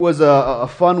It was a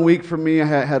fun week for me. I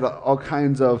had all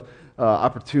kinds of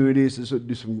opportunities to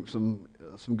do some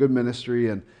good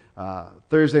ministry. And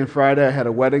Thursday and Friday, I had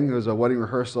a wedding. There was a wedding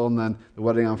rehearsal, and then the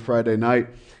wedding on Friday night.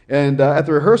 And at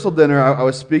the rehearsal dinner, I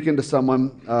was speaking to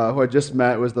someone who I just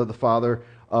met. It was the father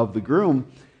of the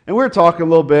groom. And we were talking a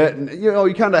little bit, and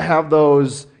you kind of have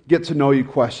those get-to-know-you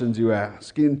questions you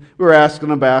ask. And we were asking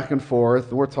them back and forth,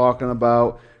 and we're talking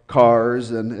about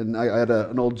cars, and I had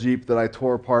an old Jeep that I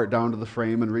tore apart down to the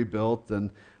frame and rebuilt, and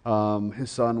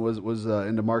his son was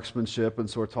into marksmanship, and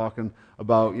so we're talking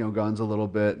about guns a little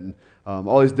bit, and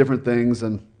all these different things,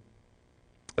 and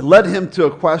it led him to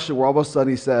a question where all of a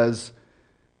sudden he says,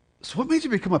 "So what made you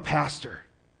become a pastor?"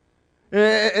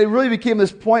 It really became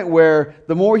this point where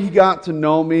the more he got to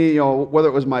know me, whether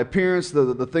it was my appearance,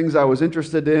 the things I was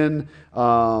interested in,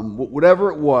 whatever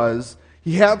it was,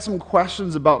 he had some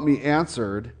questions about me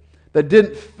answered that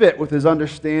didn't fit with his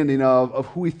understanding of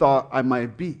who he thought I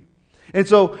might be. And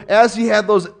so as he had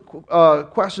those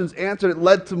questions answered, it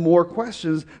led to more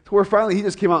questions to where finally he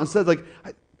just came out and said,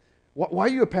 why are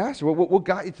you a pastor? What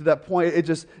got you to that point?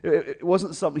 It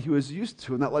wasn't something he was used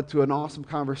to, and that led to an awesome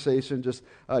conversation, just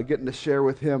getting to share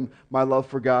with him my love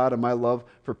for God and my love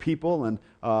for people, and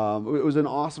it was an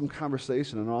awesome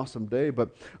conversation, an awesome day.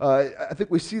 But I think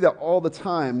we see that all the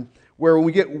time, where when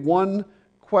we get one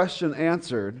question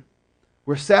answered,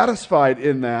 we're satisfied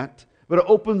in that, but it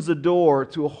opens the door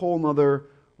to a whole other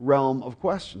realm of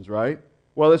questions, right?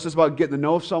 Whether it's just about getting to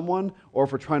know someone, or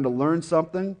if we're trying to learn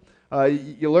something.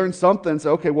 You learn something and say,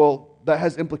 okay, well, that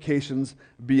has implications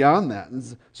beyond that.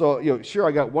 And so, sure,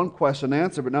 I got one question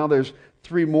answered, but now there's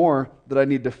three more that I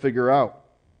need to figure out.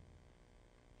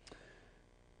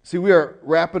 See, we are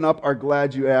wrapping up our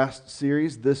Glad You Asked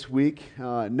series this week.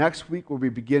 Next week, we'll be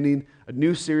beginning a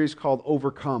new series called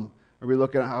Overcome. We'll be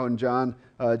looking at how in John,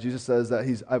 Jesus says that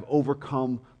I've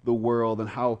overcome the world, and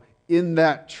how in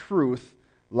that truth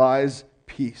lies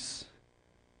peace.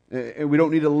 And we don't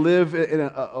need to live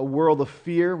in a world of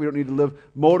fear. We don't need to live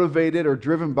motivated or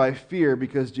driven by fear,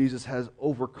 because Jesus has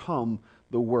overcome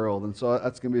the world. And so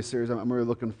that's going to be a series I'm really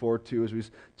looking forward to, as we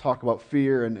talk about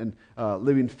fear and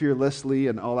living fearlessly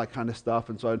and all that kind of stuff.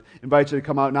 And so I invite you to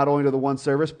come out not only to the one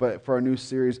service, but for our new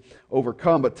series,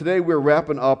 Overcome. But today we're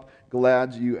wrapping up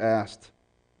Glad You Asked.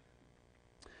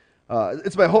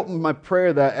 It's my hope and my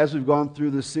prayer that as we've gone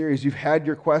through this series, you've had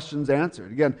your questions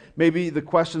answered. Again, maybe the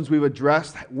questions we've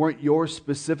addressed weren't yours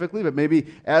specifically, but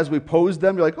maybe as we posed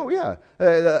them, you're like, oh yeah,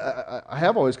 I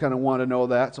have always kind of wanted to know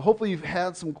that. So hopefully you've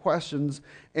had some questions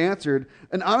answered.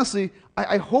 And honestly,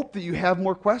 I hope that you have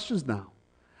more questions now.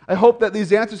 I hope that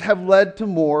these answers have led to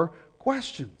more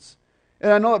questions.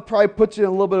 And I know it probably puts you in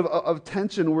a little bit of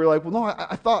tension where you're like, well, no,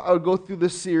 I thought I would go through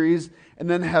this series and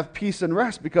then have peace and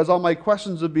rest because all my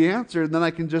questions would be answered, and then I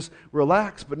can just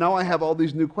relax. But now I have all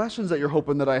these new questions that you're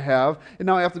hoping that I have, and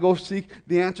now I have to go seek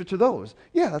the answer to those.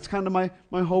 Yeah, that's kind of my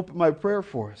hope and my prayer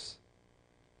for us.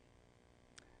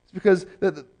 It's because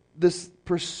this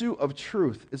pursuit of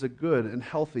truth is a good and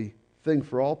healthy thing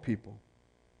for all people.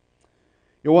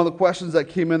 One of the questions that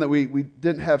came in that we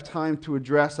didn't have time to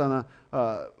address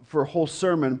for a whole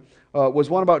sermon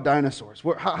was one about dinosaurs.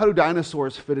 How do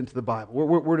dinosaurs fit into the Bible?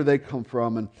 Where do they come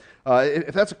from? And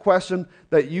if that's a question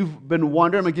that you've been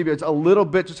wondering, I'm going to give you a little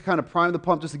bit just to kind of prime the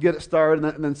pump, just to get it started,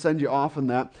 and then send you off on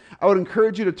that. I would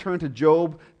encourage you to turn to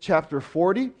Job chapter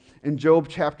 40 and Job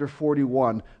chapter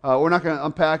 41. We're not going to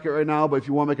unpack it right now, but if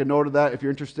you want to make a note of that, if you're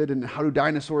interested in how do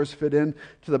dinosaurs fit in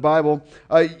to the Bible,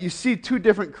 you see two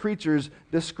different creatures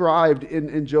described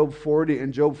in Job 40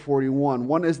 and Job 41.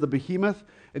 One is the behemoth,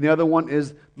 and the other one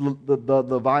is the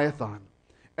Leviathan.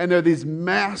 And they're these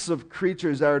massive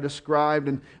creatures that are described.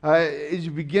 And as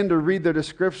you begin to read their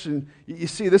description, you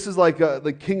see this is like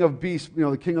the king of beasts,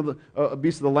 the king of the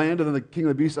beasts of the land, and then the king of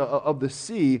the beasts of the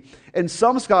sea. And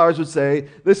some scholars would say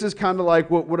this is kind of like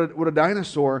what a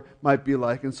dinosaur might be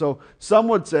like. And so some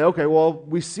would say, okay, well,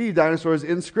 we see dinosaurs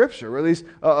in Scripture, or at least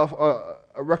a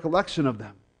recollection of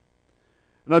them.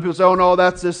 And other people say, oh no,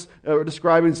 that's just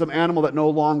describing some animal that no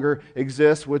longer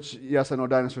exists, which, yes, I know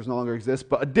dinosaurs no longer exist,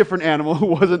 but a different animal who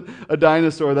wasn't a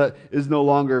dinosaur that is no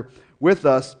longer with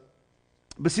us.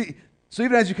 But see, so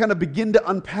even as you kind of begin to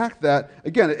unpack that,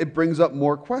 again, it brings up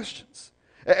more questions.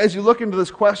 As you look into this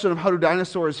question of how do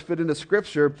dinosaurs fit into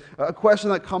Scripture, a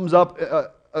question that comes up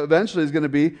eventually is going to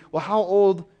be, well, how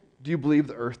old do you believe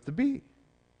the earth to be?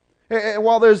 And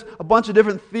while there's a bunch of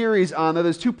different theories on there,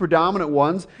 there's two predominant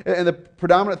ones, and the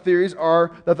predominant theories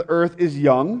are that the earth is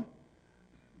young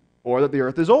or that the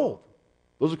earth is old.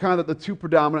 Those are kind of the two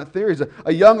predominant theories.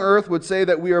 A young earth would say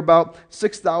that we are about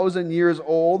 6,000 years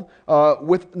old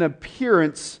with an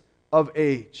appearance of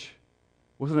age.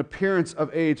 with an appearance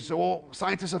of age. So, well,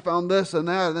 scientists have found this and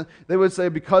that. And then they would say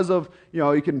because of,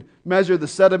 you can measure the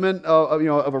sediment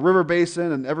of a river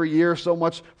basin, and every year so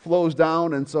much flows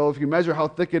down. And so if you measure how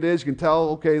thick it is, you can tell,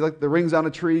 okay, like the rings on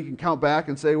a tree, you can count back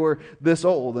and say we're this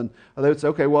old. And they would say,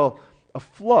 okay, well, a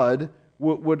flood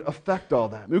would affect all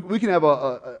that. We can have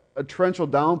a torrential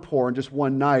downpour in just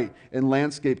one night, and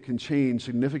landscape can change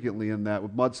significantly in that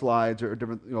with mudslides or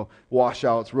different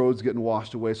washouts, roads getting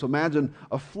washed away. So imagine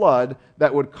a flood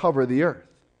that would cover the earth.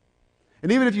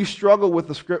 And even if you struggle with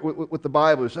the script, with the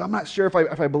Bible, you say, I'm not sure if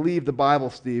I believe the Bible,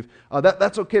 Steve.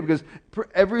 That's okay, because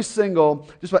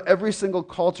just about every single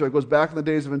culture, it goes back in the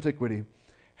days of antiquity,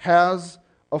 has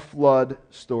a flood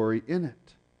story in it.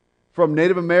 From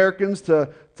Native Americans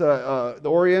to the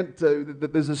Orient,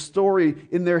 there's a story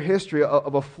in their history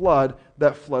of a flood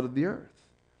that flooded the earth.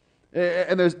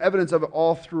 And there's evidence of it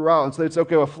all throughout. And so it's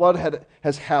okay, a flood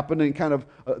has happened, and kind of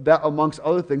that, amongst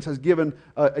other things, has given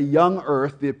a young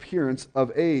earth the appearance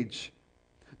of age.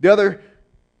 The other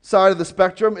side of the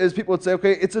spectrum is people would say,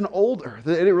 okay, it's an old earth.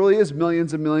 It really is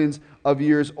millions and millions of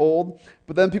years old.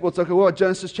 But then people would say, okay, well,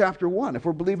 Genesis chapter 1, if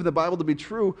we're believing the Bible to be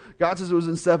true, God says it was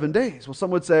in 7 days. Well,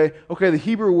 some would say, okay, the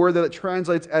Hebrew word that it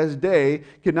translates as day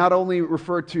can not only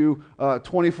refer to a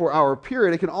 24-hour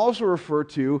period, it can also refer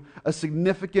to a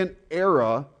significant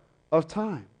era of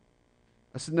time,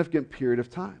 a significant period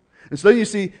of time. And so then you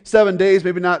see 7 days,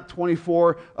 maybe not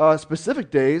 24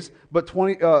 specific days,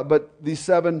 but these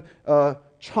 7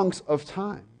 chunks of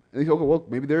time. And you go, okay, well,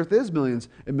 maybe the earth is millions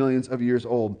and millions of years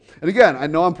old. And again, I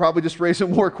know I'm probably just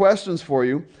raising more questions for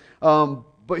you,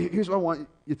 but here's what I want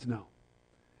you to know.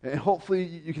 And hopefully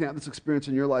you can have this experience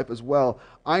in your life as well.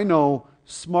 I know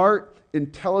smart,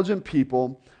 intelligent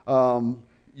people,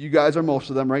 you guys are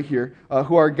most of them right here,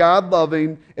 who are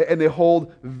God-loving, and they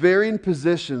hold varying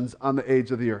positions on the age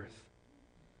of the earth.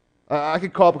 I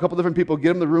could call up a couple different people,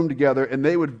 get them in the room together, and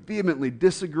they would vehemently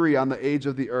disagree on the age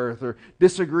of the earth, or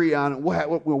disagree on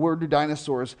where do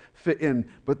dinosaurs fit in,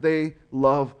 but they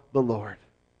love the Lord.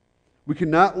 We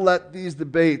cannot let these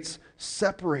debates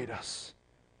separate us.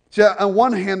 See, on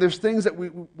one hand, there's things that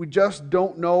we just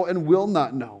don't know and will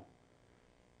not know.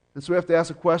 And so we have to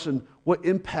ask a question, what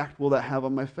impact will that have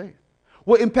on my faith?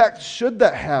 What impact should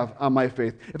that have on my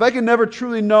faith? If I can never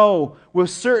truly know with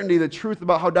certainty the truth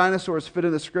about how dinosaurs fit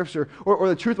into Scripture, or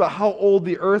the truth about how old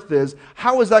the earth is,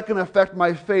 how is that going to affect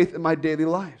my faith in my daily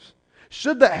lives?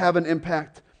 Should that have an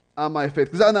impact on my faith?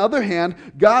 Because on the other hand,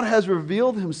 God has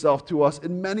revealed himself to us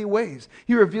in many ways.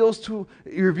 He reveals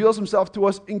himself to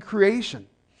us in creation.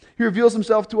 He reveals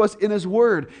himself to us in his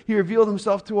word. He revealed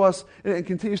himself to us and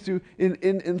continues to in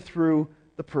and through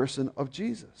the person of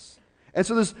Jesus. And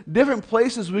so there's different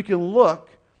places we can look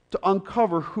to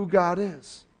uncover who God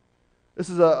is. This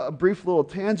is a brief little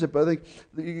tangent, but I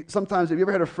think sometimes, have you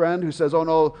ever had a friend who says, oh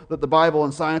no, that the Bible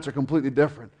and science are completely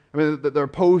different? I mean, they're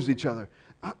opposed to each other.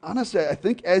 Honestly, I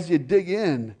think as you dig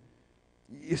in,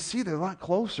 you see they're a lot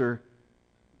closer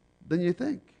than you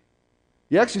think.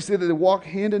 You actually see that they walk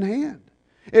hand in hand.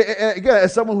 And again,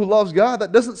 as someone who loves God,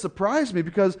 that doesn't surprise me,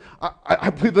 because I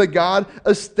believe that God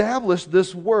established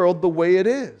this world the way it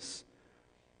is.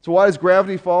 So why does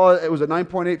gravity fall? It was at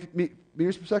 9.8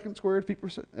 meters per second squared, feet per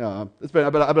second. I've been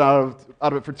out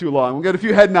of it for too long. We'll get a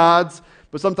few head nods,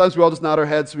 but sometimes we all just nod our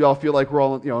heads, so we all feel like we're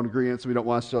all in agreement, so we don't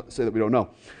want to say that we don't know.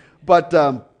 But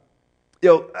I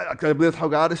believe that's how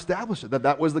God established it,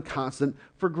 that was the constant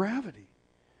for gravity.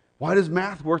 Why does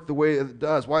math work the way it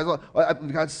does? Why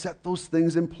God set those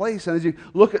things in place? And as you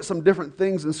look at some different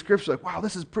things in Scripture, like, wow,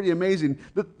 this is pretty amazing.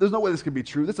 There's no way this could be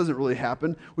true. This doesn't really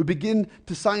happen. We begin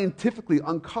to scientifically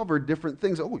uncover different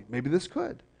things. Oh, maybe this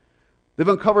could. They've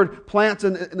uncovered plants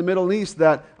in the Middle East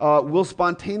that will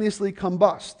spontaneously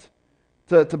combust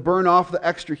to burn off the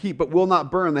extra heat, but will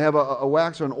not burn. They have a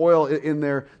wax or an oil in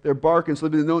their bark, and so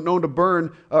they've been known to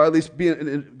burn, or at least be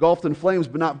engulfed in flames,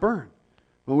 but not burn.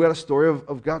 Well, we got a story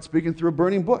of God speaking through a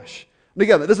burning bush. And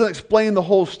again, that doesn't explain the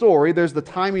whole story. There's the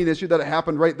timing issue that it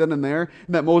happened right then and there,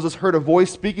 and that Moses heard a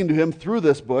voice speaking to him through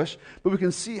this bush. But we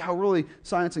can see how really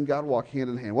science and God walk hand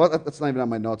in hand. Well, that's not even on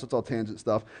my notes. It's all tangent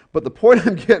stuff. But the point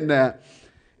I'm getting at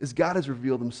is God has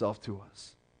revealed himself to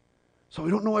us. So we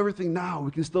don't know everything now.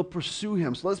 We can still pursue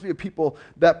him. So let's be a people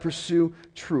that pursue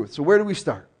truth. So where do we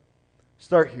start?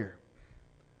 Start here.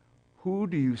 Who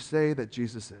do you say that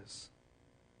Jesus is?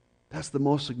 That's the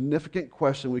most significant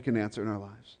question we can answer in our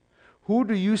lives. Who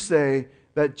do you say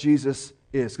that Jesus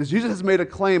is? Because Jesus has made a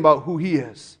claim about who he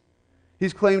is.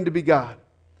 He's claimed to be God.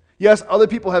 Yes, other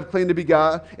people have claimed to be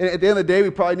God. And at the end of the day, we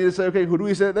probably need to say, okay, who do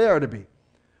we say that they are to be?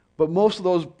 But most of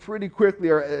those pretty quickly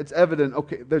it's evident,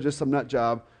 okay, they're just some nut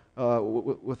job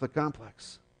with a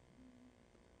complex.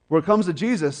 When it comes to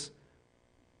Jesus,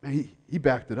 man, he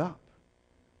backed it up.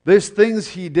 There's things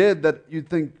he did that you'd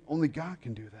think only God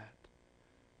can do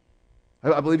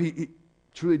that. I believe he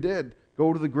truly did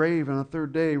go to the grave, and on the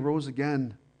third day rose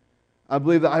again. I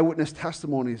believe the eyewitness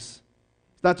testimonies.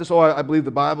 It's not just, I believe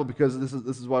the Bible because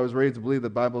this is why I was raised to believe the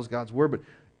Bible is God's word, but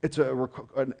it's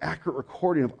an accurate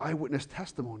recording of eyewitness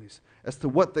testimonies as to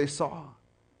what they saw.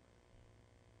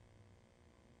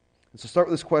 And so start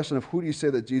with this question of who do you say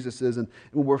that Jesus is? And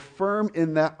when we're firm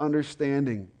in that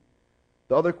understanding,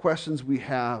 the other questions we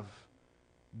have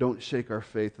don't shake our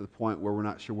faith to the point where we're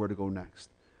not sure where to go next.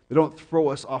 They don't throw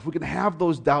us off. We can have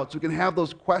those doubts. We can have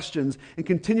those questions and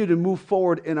continue to move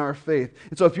forward in our faith.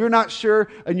 And so if you're not sure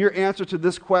in your answer to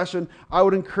this question, I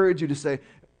would encourage you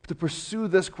to pursue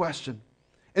this question.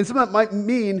 And some of that might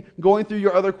mean going through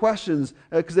your other questions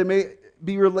because they may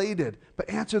be related. But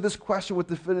answer this question with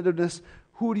definitiveness.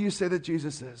 Who do you say that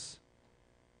Jesus is?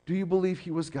 Do you believe he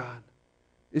was God?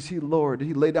 Is he Lord? Did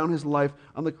he lay down his life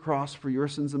on the cross for your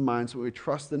sins and mine? So when we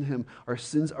trust in him, our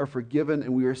sins are forgiven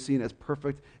and we are seen as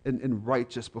perfect and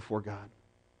righteous before God.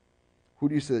 Who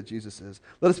do you say that Jesus is?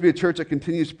 Let us be a church that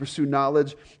continues to pursue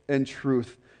knowledge and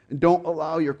truth. And don't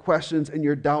allow your questions and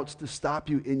your doubts to stop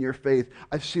you in your faith.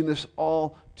 I've seen this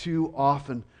all too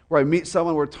often, where I meet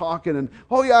someone, we're talking, and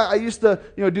I used to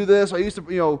do this. I used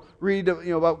to read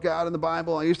about God in the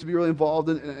Bible. I used to be really involved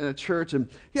in a church, and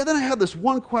then I had this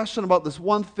one question about this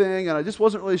one thing, and I just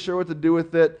wasn't really sure what to do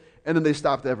with it. And then they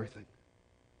stopped everything.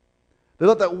 They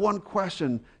let that one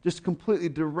question just completely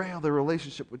derail their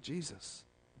relationship with Jesus.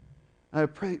 And I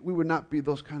pray we would not be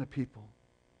those kind of people.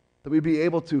 That we'd be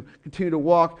able to continue to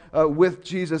walk with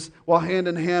Jesus while hand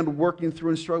in hand working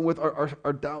through and struggling with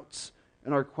our doubts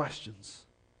and our questions.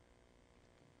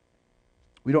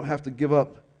 We don't have to give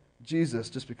up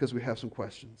Jesus just because we have some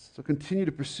questions. So continue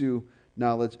to pursue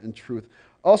knowledge and truth.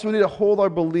 Also, we need to hold our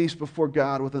beliefs before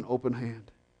God with an open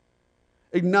hand.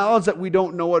 Acknowledge that we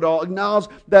don't know it all. Acknowledge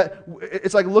that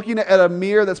it's like looking at a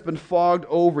mirror that's been fogged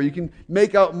over. You can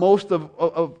make out most of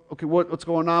what's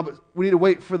going on, but we need to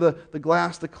wait for the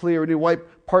glass to clear. We need to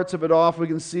wipe parts of it off. We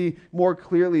can see more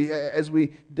clearly as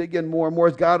we dig in more and more,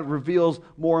 as God reveals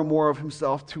more and more of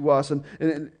himself to us.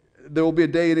 And there will be a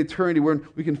day in eternity when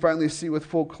we can finally see with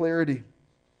full clarity.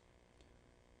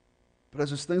 But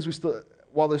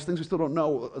while there's things we still don't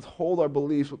know, let's hold our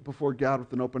beliefs before God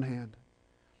with an open hand.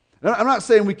 I'm not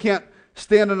saying we can't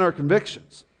stand in our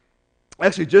convictions.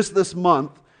 Actually, just this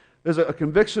month, there's a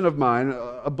conviction of mine,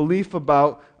 a belief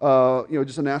about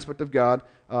just an aspect of God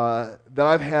that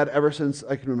I've had ever since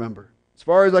I can remember. As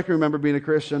far as I can remember being a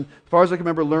Christian, as far as I can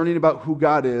remember learning about who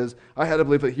God is, I had a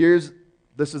belief that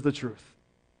this is the truth.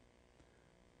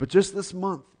 But just this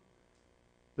month,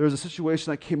 there was a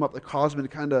situation that came up that caused me to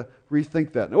kind of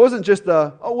rethink that. And it wasn't just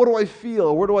what do I feel,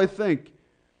 or what do I think?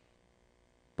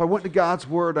 But I went to God's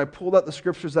Word, I pulled out the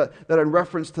scriptures that in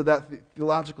reference to that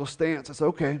theological stance. I said,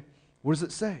 okay, what does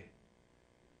it say?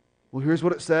 Well, here's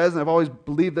what it says, and I've always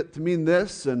believed that to mean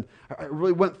this, and I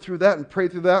really went through that and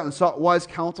prayed through that and sought wise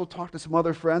counsel, talked to some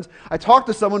other friends. I talked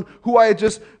to someone who I had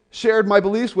just shared my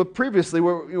beliefs with previously,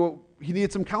 where he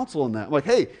needed some counsel in that. I'm like,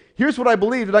 hey, here's what I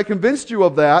believed, and I convinced you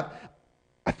of that.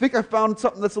 I think I found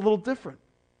something that's a little different.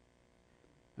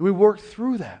 And we worked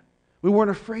through that. We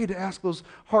weren't afraid to ask those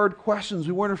hard questions.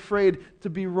 We weren't afraid to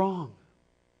be wrong.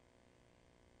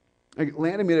 It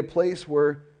landed me at a place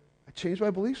where I changed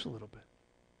my beliefs a little bit.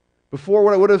 Before,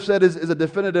 what I would have said is a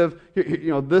definitive,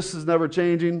 this is never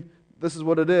changing, this is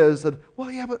what it is. That,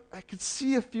 but I could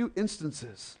see a few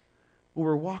instances when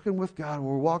we're walking with God, when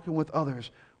we're walking with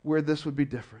others, where this would be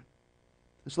different.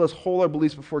 And so let's hold our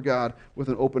beliefs before God with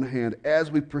an open hand as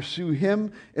we pursue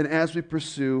him and as we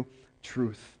pursue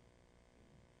truth.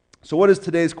 So what is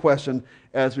today's question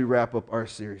as we wrap up our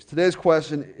series? Today's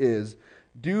question is,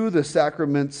 do the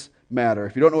sacraments matter?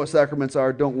 If you don't know what sacraments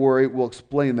are, don't worry, we'll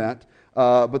explain that.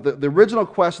 But the original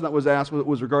question that was asked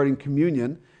was regarding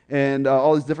communion and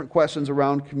all these different questions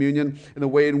around communion and the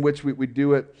way in which we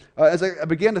do it. As I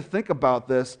began to think about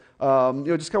this,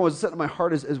 just kind of was sitting in my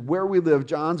heart is where we live,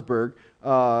 Johnsburg,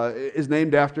 is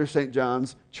named after St.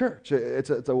 John's Church. It's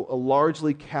a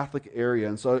largely Catholic area.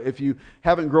 And so if you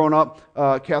haven't grown up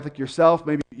Catholic yourself,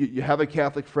 maybe you have a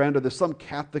Catholic friend or there's some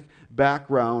Catholic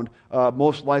background,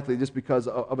 most likely just because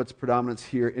of its predominance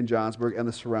here in Johnsburg and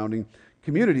the surrounding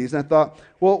communities. And I thought,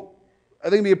 I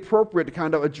think it'd be appropriate to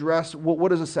kind of address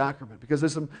what is a sacrament, because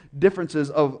there's some differences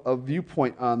of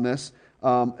viewpoint on this.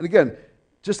 And again,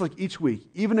 just like each week,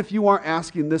 even if you aren't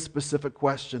asking this specific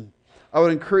question, I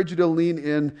would encourage you to lean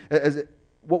in as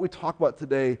what we talk about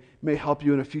today may help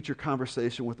you in a future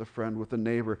conversation with a friend, with a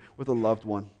neighbor, with a loved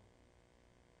one.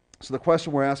 So the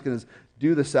question we're asking is,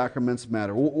 do the sacraments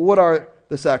matter? What are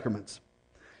the sacraments?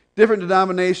 Different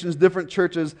denominations, different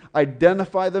churches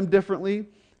identify them differently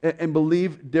and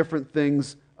believe different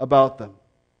things about them.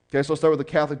 Okay, so let's start with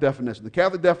the Catholic definition. The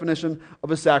Catholic definition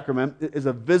of a sacrament is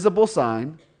a visible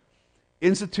sign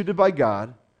instituted by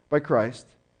God, by Christ,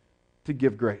 to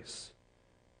give grace.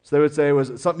 So they would say it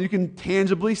was something you can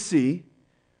tangibly see,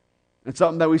 and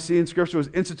something that we see in Scripture was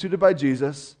instituted by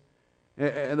Jesus,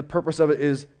 and the purpose of it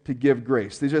is to give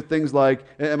grace. These are things like,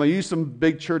 and I'm going to use some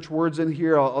big church words in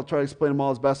here. I'll try to explain them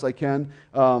all as best I can.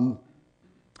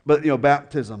 But,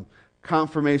 baptism,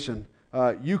 confirmation,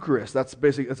 Eucharist, that's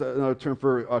another term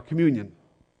for communion.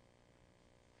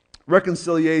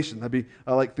 Reconciliation, that'd be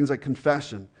like things like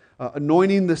confession.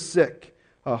 Anointing the sick.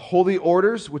 Holy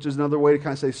orders, which is another way to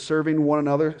kind of say serving one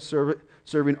another,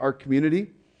 serving our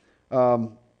community.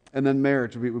 And then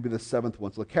marriage would be the seventh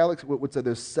one. So the Catholics would say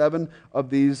there's 7 of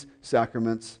these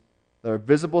sacraments that are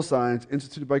visible signs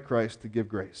instituted by Christ to give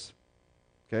grace.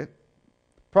 Okay?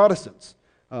 Protestants.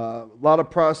 A lot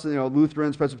of Protestant,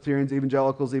 Lutherans, Presbyterians,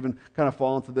 Evangelicals even kind of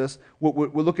fall into this. We'll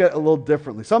look at it a little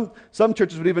differently. Some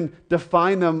churches would even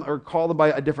define them or call them by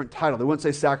a different title. They wouldn't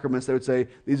say sacraments. They would say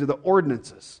these are the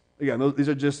ordinances. Again, these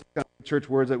are just kind of church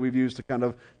words that we've used to kind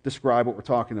of describe what we're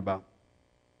talking about.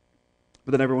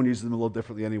 But then everyone uses them a little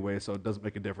differently anyway, so it doesn't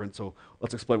make a difference. So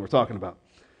let's explain what we're talking about.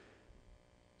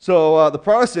 So the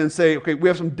Protestants say, okay, we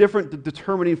have some different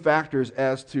determining factors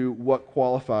as to what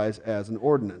qualifies as an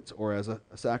ordinance or as a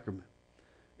sacrament.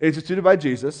 Instituted by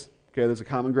Jesus, okay, there's a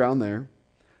common ground there.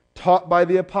 Taught by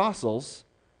the apostles,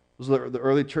 those are the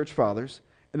early church fathers,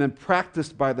 and then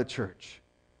practiced by the church.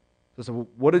 So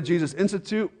what did Jesus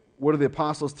institute? What did the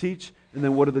apostles teach? And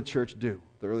then what did the church do,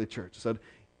 the early church? It said,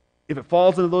 if it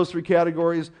falls into those 3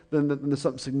 categories, then there's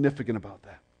something significant about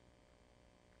that.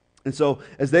 And so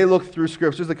as they look through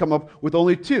Scriptures, they come up with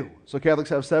only 2. So Catholics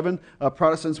have 7.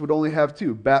 Protestants would only have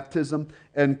 2, baptism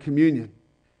and communion.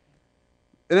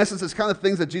 In essence, it's kind of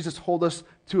things that Jesus told us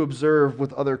to observe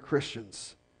with other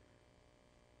Christians.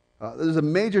 There's a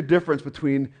major difference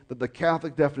between the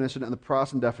Catholic definition and the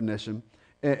Protestant definition.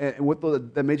 And what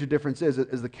the major difference is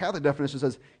the Catholic definition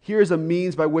says, here's a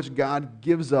means by which God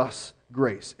gives us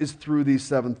grace, is through these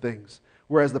 7 things.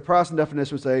 Whereas the Protestant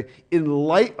definition would say, in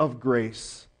light of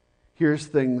grace, here's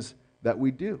things that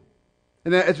we do.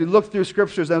 And then as we look through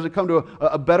Scriptures, as we come to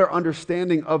a better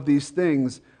understanding of these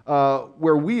things,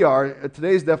 where we are, at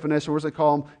today's definition, we're going to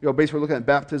call them, basically we're looking at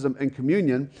baptism and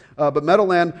communion. But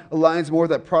Meadowland aligns more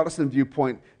with that Protestant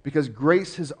viewpoint because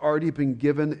grace has already been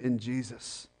given in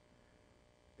Jesus.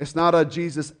 It's not a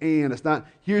Jesus and. It's not,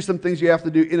 here's some things you have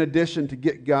to do in addition to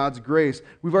get God's grace.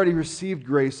 We've already received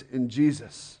grace in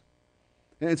Jesus.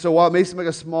 And so while it may seem like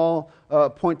a small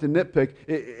point to nitpick,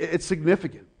 it's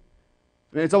significant.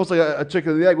 I mean, it's almost like a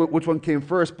chicken and the egg, which one came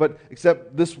first, but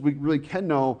except this, we really can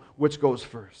know which goes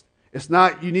first. It's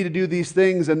not you need to do these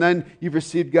things and then you've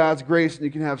received God's grace and you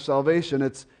can have salvation.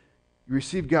 It's you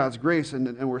receive God's grace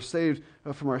and we're saved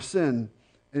from our sin,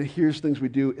 and here's things we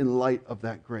do in light of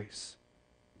that grace.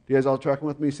 You guys all tracking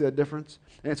with me? See that difference?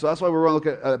 And so that's why we're going to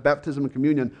look at baptism and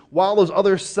communion. While those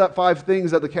other 5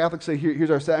 things that the Catholics say, here's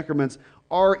our sacraments,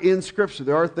 are in Scripture.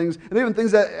 There are things, and even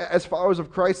things that as followers of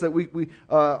Christ that we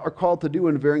are called to do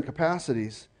in varying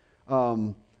capacities.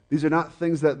 These are not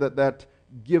things that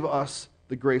give us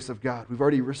the grace of God. We've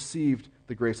already received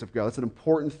the grace of God. That's an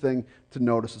important thing to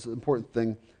notice. It's an important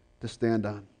thing to stand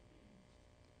on.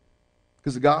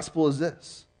 Because the gospel is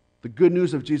this. The good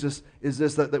news of Jesus is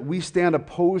this, that we stand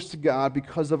opposed to God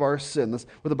because of our sin. That's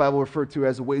what the Bible referred to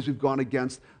as the ways we've gone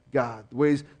against God. The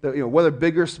ways that, whether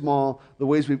big or small, the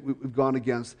ways we've gone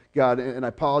against God. And I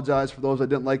apologize for those I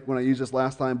didn't like when I used this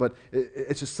last time, but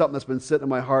it's just something that's been sitting in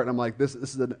my heart. And I'm like, this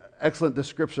is an excellent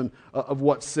description of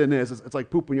what sin is. It's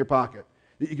like poop in your pocket.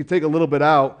 You can take a little bit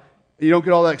out. You don't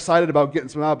get all that excited about getting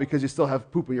some out because you still have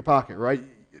poop in your pocket, right?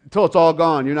 Until it's all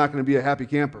gone, you're not going to be a happy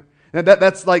camper. And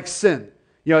that's like sin.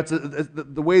 It's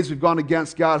the ways we've gone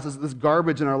against God. It's this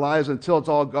garbage in our lives. Until it's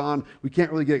all gone, we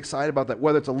can't really get excited about that,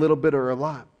 whether it's a little bit or a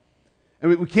lot.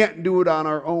 And we can't do it on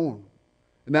our own.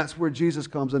 And that's where Jesus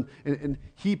comes in. And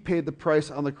He paid the price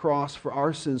on the cross for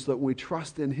our sins so that when we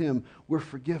trust in Him, we're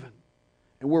forgiven.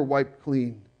 And we're wiped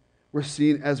clean. We're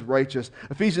seen as righteous.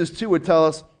 Ephesians 2 would tell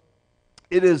us,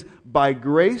 it is by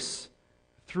grace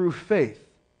through faith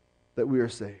that we are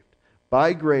saved.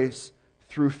 By grace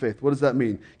through faith. What does that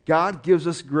mean? God gives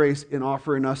us grace in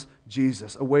offering us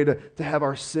Jesus, a way to have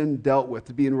our sin dealt with,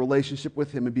 to be in relationship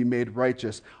with Him and be made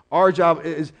righteous. Our job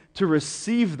is to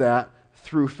receive that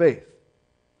through faith.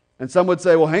 And some would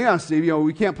say, well, hang on, Steve,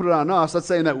 we can't put it on us. That's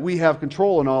saying that we have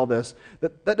control in all this.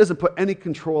 That doesn't put any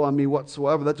control on me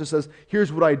whatsoever. That just says,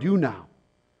 here's what I do now.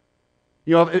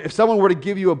 If someone were to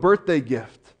give you a birthday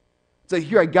gift, say,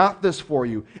 here, I got this for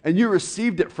you, and you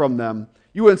received it from them,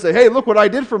 you wouldn't say, hey, look what I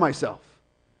did for myself.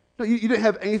 No, you didn't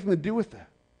have anything to do with that.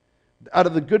 Out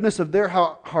of the goodness of their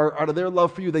heart, out of their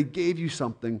love for you, they gave you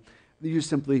something. You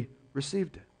simply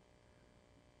received it.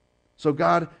 So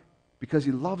God, because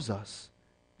He loves us,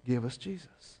 gave us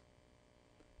Jesus,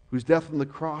 whose death on the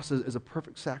cross is a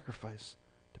perfect sacrifice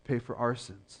to pay for our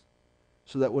sins.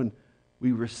 So that when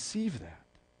we receive that,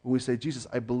 when we say, Jesus,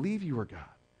 I believe you are God,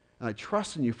 and I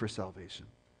trust in you for salvation,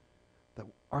 that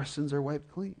our sins are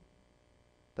wiped clean.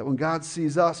 That when God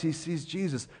sees us, He sees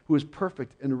Jesus, who is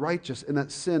perfect and righteous, and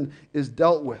that sin is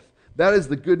dealt with. That is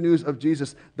the good news of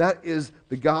Jesus. That is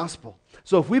the gospel.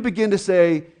 So if we begin to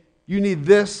say, you need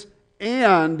this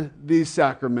and these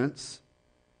sacraments,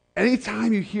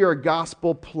 anytime you hear a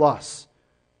gospel plus,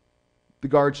 the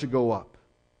guard should go up.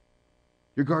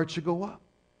 Your guard should go up.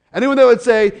 Anyone that would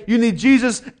say, you need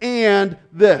Jesus and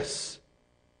this.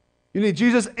 You need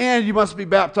Jesus and you must be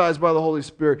baptized by the Holy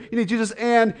Spirit. You need Jesus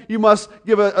and you must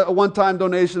give a one-time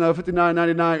donation of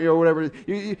 $59.99 or whatever.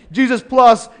 Jesus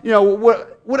plus,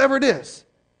 whatever it is.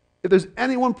 If there's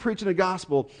anyone preaching a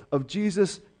gospel of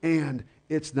Jesus and,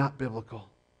 it's not biblical.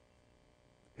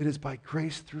 It is by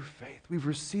grace through faith. We've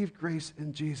received grace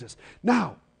in Jesus.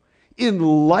 Now, in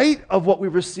light of what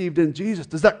we've received in Jesus,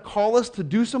 does that call us to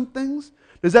do some things?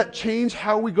 Does that change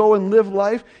how we go and live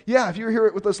life? Yeah, if you were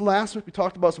here with us last week, we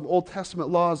talked about some Old Testament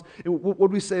laws. And what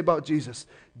did we say about Jesus?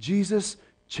 Jesus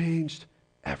changed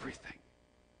everything.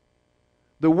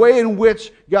 The way in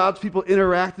which God's people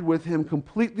interacted with Him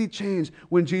completely changed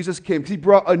when Jesus came. He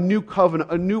brought a new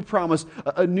covenant, a new promise,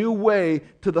 a new way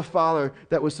to the Father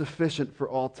that was sufficient for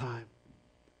all time.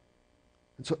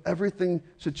 And so everything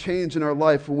should change in our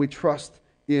life when we trust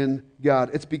in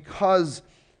God. It's because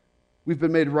we've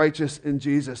been made righteous in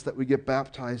Jesus that we get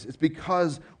baptized. It's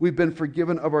because we've been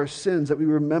forgiven of our sins that we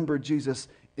remember Jesus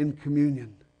in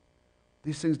communion.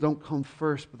 These things don't come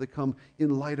first, but they come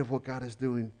in light of what God is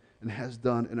doing and has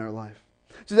done in our life.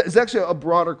 So it's actually a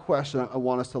broader question I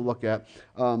want us to look at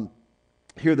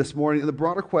here this morning. And the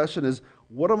broader question is,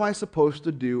 what am I supposed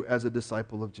to do as a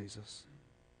disciple of Jesus?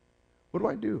 What do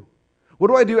I do? What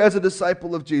do I do as a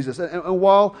disciple of Jesus? And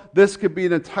while this could be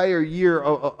an entire year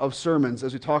of sermons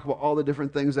as we talk about all the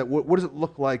different things, what does it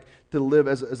look like to live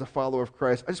as a follower of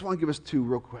Christ? I just want to give us two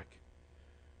real quick.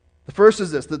 The first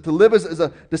is this, that to live as a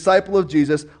disciple of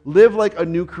Jesus, live like a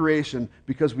new creation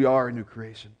because we are a new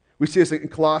creation. We see this in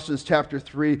Colossians chapter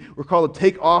 3. We're called to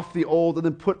take off the old and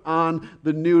then put on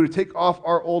the new, to take off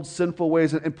our old sinful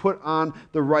ways and put on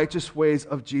the righteous ways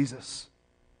of Jesus.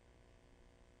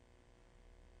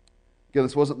 Again,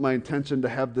 this wasn't my intention to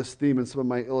have this theme in some of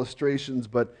my illustrations,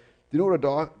 but do you know what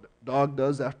a dog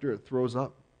does after it throws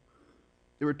up?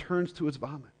 It returns to its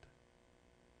vomit.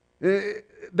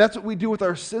 That's what we do with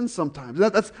our sin sometimes.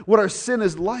 That's what our sin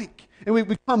is like. And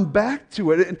we come back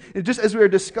to it. And just as we are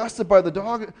disgusted by the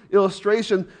dog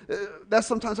illustration, that's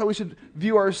sometimes how we should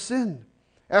view our sin.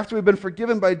 After we've been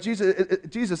forgiven by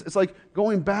Jesus, it's like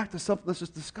going back to something that's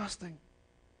just disgusting.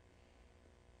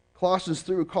 Colossians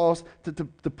 3 calls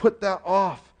to put that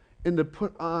off and to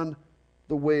put on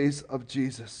the ways of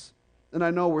Jesus. And I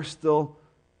know we're still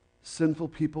sinful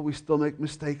people. We still make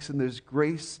mistakes, and there's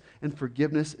grace and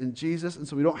forgiveness in Jesus. And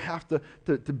so we don't have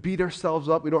to beat ourselves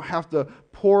up. We don't have to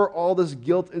pour all this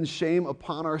guilt and shame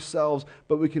upon ourselves,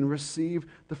 but we can receive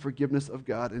the forgiveness of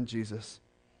God in Jesus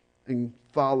and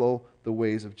follow the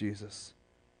ways of Jesus.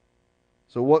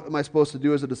 So what am I supposed to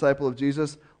do as a disciple of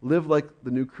Jesus? Live like the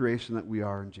new creation that we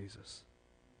are in Jesus,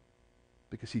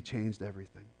 because He changed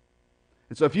everything.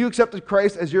 And so if you accepted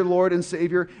Christ as your Lord and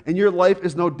Savior, and your life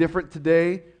is no different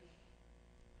today,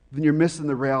 then you're missing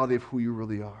the reality of who you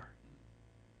really are.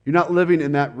 You're not living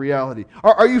in that reality.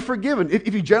 Are you forgiven?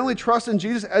 If you generally trust in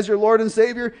Jesus as your Lord and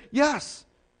Savior, yes.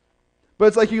 But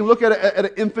it's like you look at an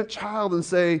infant child and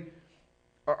say,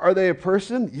 are they a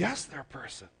person? Yes, they're a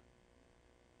person.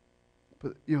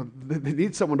 But they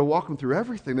need someone to walk them through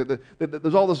everything.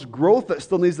 There's all this growth that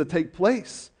still needs to take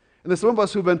place. And there's some of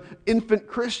us who've been infant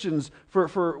Christians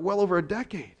for well over a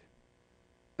decade.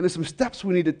 And there's some steps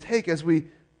we need to take as we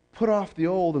put off the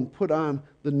old and put on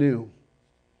the new.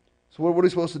 So what are we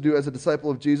supposed to do as a disciple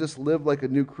of Jesus? Live like a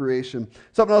new creation.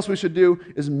 Something else we should do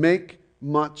is make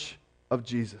much of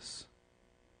Jesus.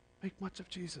 Make much of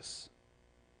Jesus.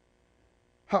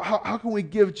 How can we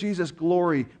give Jesus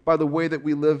glory by the way that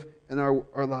we live in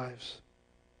our lives?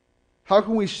 How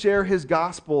can we share His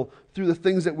gospel through the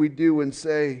things that we do and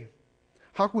say?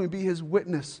 How can we be His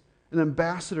witness an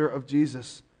ambassador of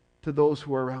Jesus to those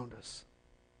who are around us?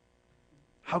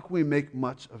 How can we make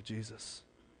much of Jesus?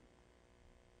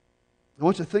 I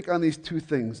want you to think on these two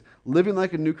things, living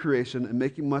like a new creation and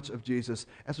making much of Jesus,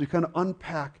 as we kind of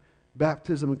unpack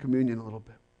baptism and communion a little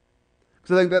bit.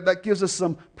 Because I think that gives us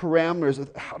some parameters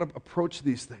of how to approach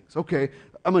these things. Okay,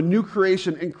 I'm a new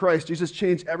creation in Christ. Jesus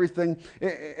changed everything,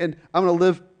 and I'm going to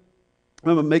live,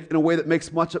 I'm going to make in a way that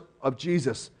makes much of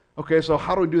Jesus. Okay, so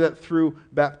how do we do that through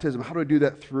baptism? How do we do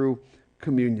that through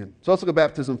communion? So let's look at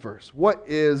baptism first. What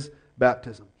is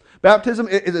baptism? Baptism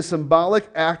is a symbolic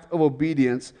act of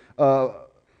obedience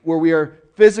where we are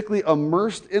physically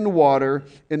immersed in water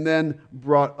and then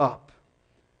brought up.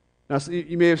 Now, so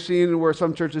you may have seen where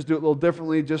some churches do it a little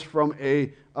differently, just from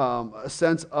a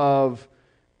sense of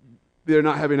they're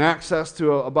not having access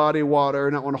to a body of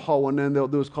water, not want to haul one in. They'll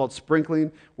do what's called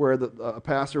sprinkling, where a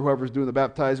pastor, whoever's doing the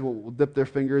baptizing, will dip their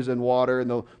fingers in water, and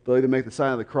they'll either make the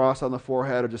sign of the cross on the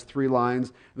forehead or just 3 lines,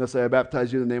 and they'll say, I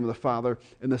baptize you in the name of the Father,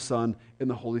 and the Son, and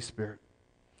the Holy Spirit.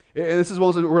 And this is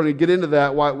one we're going to get into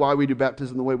that, why we do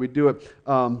baptism the way we do it.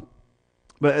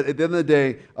 But at the end of the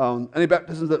day, any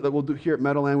baptisms that we'll do here at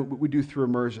Meadowland, we do through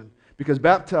immersion. Because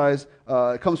baptize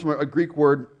comes from a Greek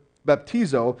word,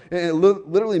 baptizo, and it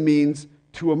literally means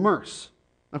to immerse.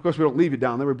 Of course, we don't leave you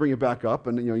down there. We bring you back up,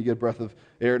 and you get a breath of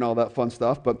air and all that fun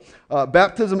stuff. But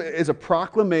baptism is a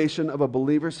proclamation of a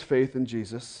believer's faith in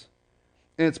Jesus,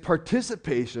 and it's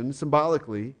participation,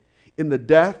 symbolically, in the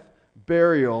death,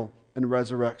 burial, and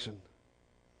resurrection.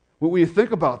 When you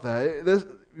think about that,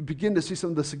 you begin to see some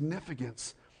of the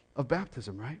significance of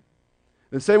baptism, right?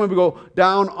 The same way we go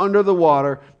down under the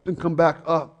water and come back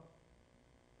up.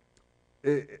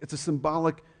 It's a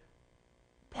symbolic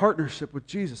partnership with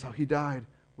Jesus, how he died,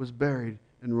 was buried,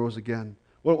 and rose again.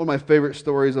 One of my favorite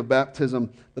stories of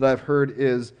baptism that I've heard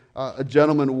is a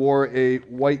gentleman wore a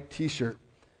white t-shirt.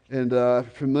 And if you're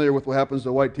familiar with what happens to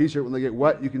a white t-shirt, when they get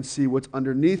wet, you can see what's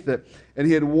underneath it. And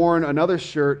he had worn another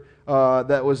shirt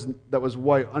that was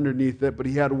white underneath it, but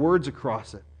he had words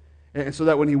across it. And so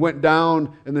that when he went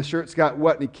down and the shirts got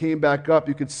wet and he came back up,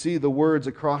 you could see the words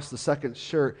across the second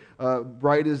shirt,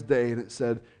 bright as day, and it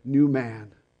said, new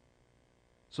man.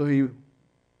 So he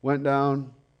went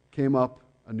down, came up,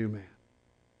 a new man.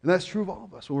 And that's true of all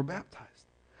of us when we're baptized.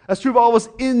 That's true of all of us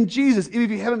in Jesus. Even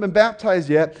if you haven't been baptized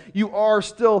yet, you are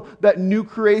still that new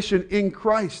creation in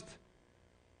Christ.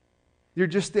 You're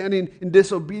just standing in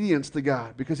disobedience to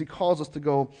God because he calls us to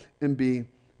go and be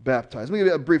baptized. Let me give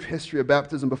you a brief history of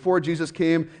baptism. Before Jesus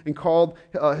came and called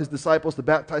his disciples to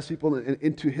baptize people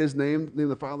into his name, the name of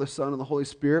the Father, Son, and the Holy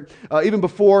Spirit, even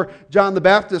before John the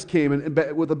Baptist came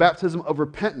and with the baptism of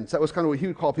repentance, that was kind of what he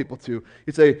would call people to.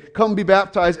 He'd say, come be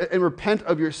baptized and repent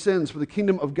of your sins, for the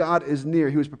kingdom of God is near.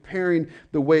 He was preparing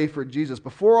the way for Jesus.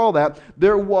 Before all that,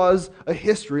 there was a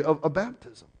history of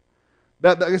baptism.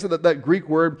 Like I said, that Greek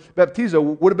word,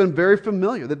 baptizo, would have been very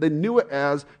familiar, that they knew it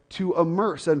as to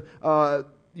immerse. And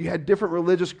you had different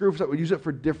religious groups that would use it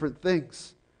for different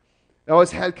things. It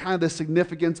always had kind of the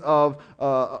significance of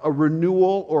a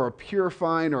renewal or a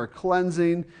purifying or a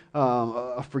cleansing,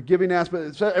 a forgiving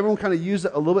aspect. So everyone kind of used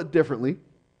it a little bit differently.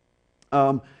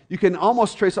 You can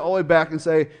almost trace it all the way back and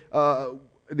say,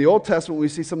 in the Old Testament, we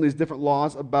see some of these different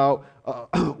laws about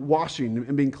washing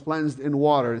and being cleansed in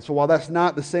water. And so while that's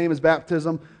not the same as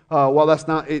baptism, while that's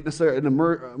not necessarily an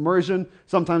immersion,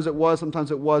 sometimes it was,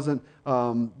 sometimes it wasn't.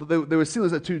 They would see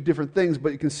those as two different things,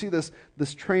 but you can see this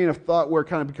train of thought where it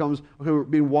kind of becomes, okay, we're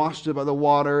being washed by the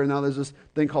water, and now there's this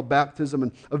thing called baptism.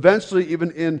 And eventually,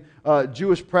 even in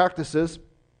Jewish practices,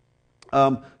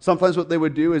 sometimes what they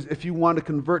would do is if you wanted to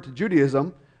convert to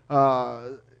Judaism,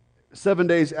 7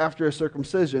 days after a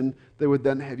circumcision, they would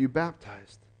then have you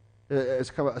baptized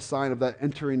as kind of a sign of that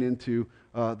entering into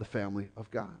the family of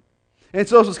God. And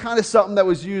so this was kind of something that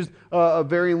was used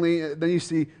varyingly. Then you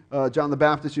see John the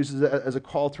Baptist uses it as a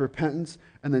call to repentance,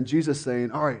 and then Jesus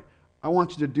saying, all right, I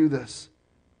want you to do this,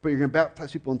 but you're going to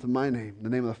baptize people into my name, in the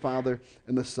name of the Father,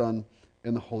 and the Son,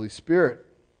 and the Holy Spirit.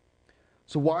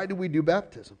 So why do we do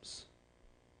baptisms?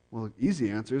 Well, the easy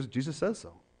answer is Jesus says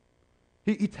so.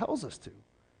 He tells us to.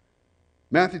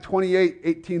 Matthew 28,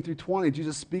 18 through 20,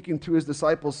 Jesus speaking to his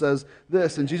disciples says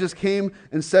this, and Jesus came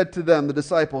and said to them, the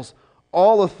disciples,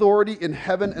 all authority in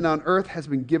heaven and on earth has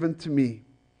been given to me.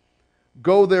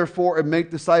 Go therefore and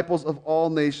make disciples of all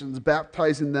nations,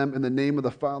 baptizing them in the name of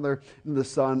the Father and the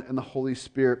Son and the Holy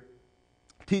Spirit,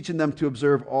 teaching them to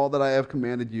observe all that I have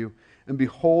commanded you. And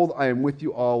behold, I am with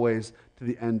you always to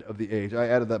the end of the age. I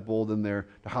added that bold in there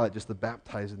to highlight just the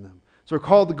baptizing them. So we're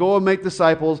called to go and make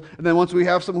disciples, and then once we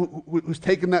have someone who's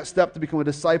taken that step to become a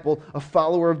disciple, a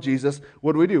follower of Jesus,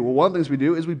 what do? Well, one of the things we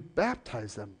do is we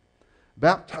baptize them.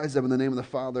 Baptize them in the name of the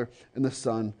Father and the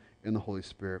Son and the Holy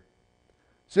Spirit.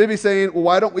 So you'd be saying, well,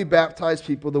 why don't we baptize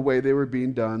people the way they were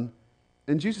being done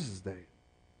in Jesus' day?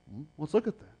 Let's look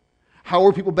at that. How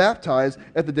were people baptized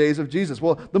at the days of Jesus?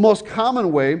 Well, the most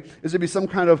common way is to be some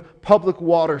kind of public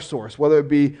water source, whether it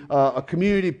be a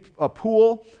community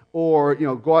pool or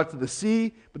go out to the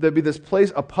sea. But there'd be this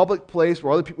place, a public place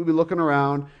where other people would be looking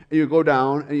around, and you'd go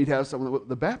down and you'd have someone that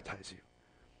would baptize you.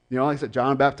 Like I said,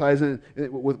 John baptizing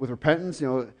with repentance.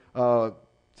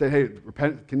 Saying, hey,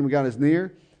 repent, kingdom of God is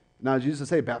near. Now Jesus says,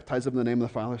 hey, baptize them in the name of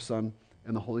the Father, Son,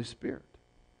 and the Holy Spirit.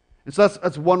 And so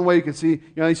that's one way you can see,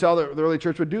 you saw the early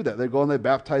church would do that. They'd go and they'd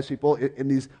baptize people in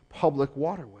these public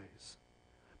waterways.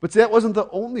 But see, that wasn't the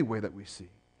only way that we see.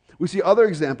 We see other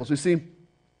examples. We see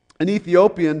an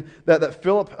Ethiopian that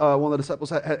Philip, one of the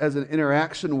disciples, has an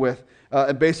interaction with.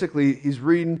 And basically, he's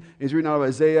reading out of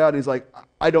Isaiah, and he's like,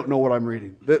 I don't know what I'm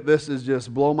reading. This is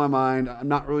just blowing my mind. I'm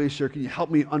not really sure. Can you help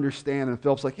me understand? And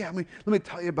Philip's like, yeah, let me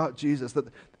tell you about Jesus, that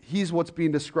he's what's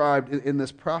being described in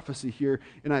this prophecy here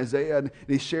in Isaiah. And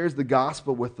he shares the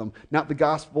gospel with them. Not the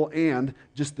gospel and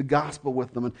just the gospel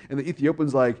with them. And the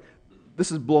Ethiopian's like,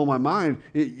 this is blowing my mind.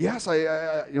 Yes,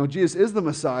 Jesus is the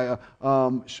Messiah.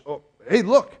 Hey,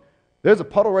 look. There's a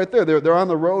puddle right there. They're on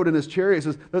the road in his chariot.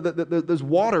 It says there's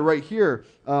water right here.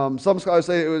 Some scholars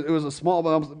say it was a small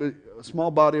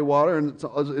body of water, and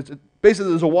it's basically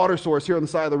there's a water source here on the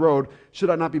side of the road. Should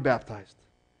I not be baptized?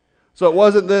 So it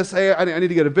wasn't this, hey, I need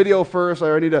to get a video first,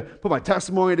 or I need to put my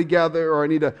testimony together, or I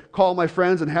need to call my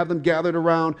friends and have them gathered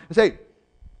around and say, hey,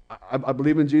 I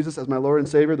believe in Jesus as my Lord and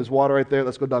Savior. There's water right there.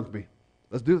 Let's go dunk me.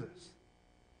 Let's do this.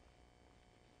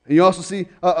 And you also see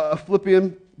a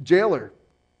Philippian jailer.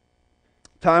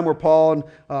 Time where Paul and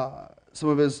some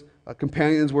of his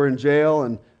companions were in jail,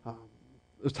 and there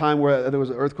was a time where there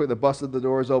was an earthquake that busted the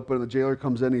doors open, and the jailer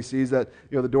comes in, he sees that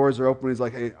the doors are open, he's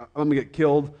like, hey, I'm going to get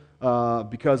killed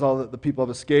because all the people have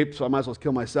escaped, so I might as well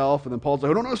kill myself. And then Paul's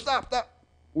like, oh, no, stop that.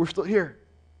 We're still here.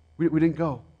 We didn't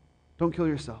go. Don't kill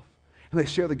yourself. And they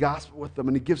share the gospel with them,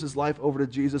 and he gives his life over to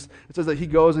Jesus. It says that he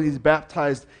goes and he's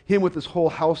baptized him with his whole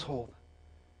household.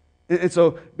 And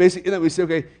so basically in that we say,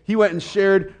 okay, he went and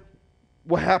shared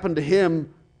what happened to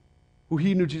him, who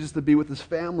he knew Jesus to be, with his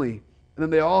family. And then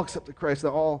they all accepted Christ. They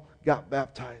all got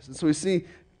baptized. And so we see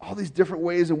all these different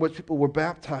ways in which people were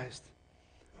baptized.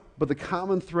 But the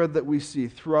common thread that we see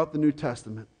throughout the New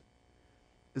Testament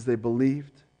is they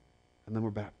believed and then were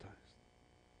baptized.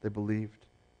 They believed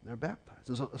and they're baptized.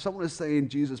 And so if someone is saying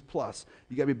Jesus plus,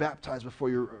 you got to be baptized before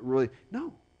you're really...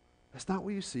 No, that's not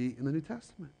what you see in the New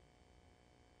Testament.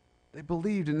 They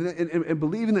believed, and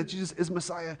believing that Jesus is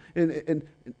Messiah, and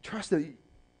trust that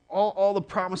all the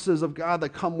promises of God that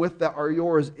come with that are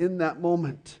yours in that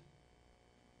moment.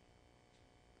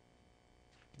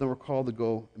 Then we're called to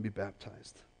go and be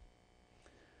baptized.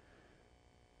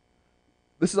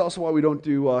 This is also why we don't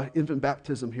do infant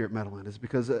baptism here at Meadowland, is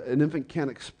because an infant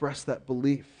can't express that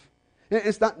belief. And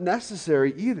it's not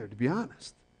necessary either, to be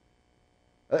honest.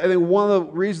 I think one of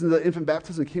the reasons that infant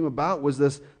baptism came about was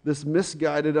this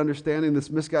misguided understanding, this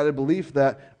misguided belief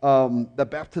that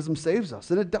baptism saves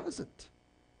us, and it doesn't.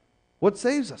 What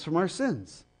saves us from our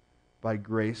sins? By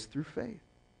grace through faith.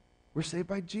 We're saved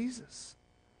by Jesus.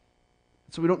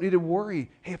 So we don't need to worry,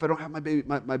 hey, if I don't have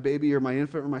my baby or my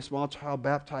infant or my small child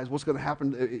baptized, what's going to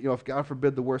happen if God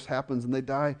forbid the worst happens and they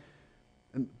die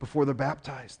before they're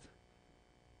baptized?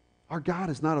 Our God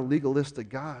is not a legalistic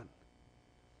God.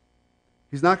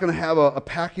 He's not going to have a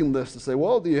packing list to say,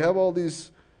 well, do you have all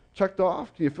these checked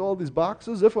off? Can you fill all these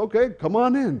boxes? If okay, come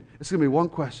on in. It's going to be one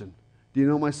question. Do you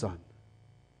know my son?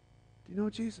 Do you know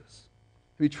Jesus?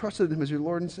 Have you trusted him as your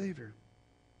Lord and Savior?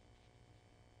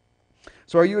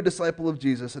 So are you a disciple of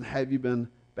Jesus, and have you been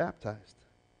baptized?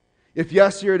 If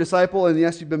yes, you're a disciple, and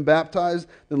yes, you've been baptized,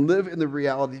 then live in the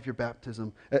reality of your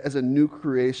baptism as a new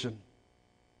creation.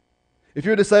 If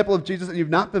you're a disciple of Jesus and you've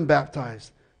not been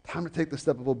baptized, time to take the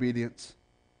step of obedience.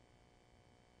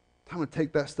 Time to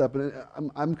take that step.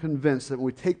 And I'm convinced that when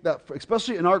we take that,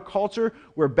 especially in our culture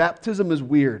where baptism is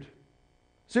weird.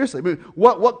 Seriously, I mean,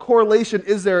 what correlation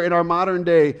is there in our modern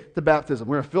day to baptism?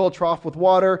 We're going to fill a trough with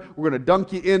water, we're going to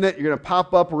dunk you in it, you're going to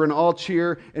pop up, we're going to all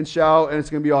cheer and shout, and it's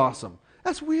going to be awesome.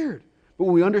 That's weird. But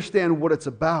when we understand what it's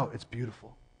about, it's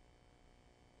beautiful.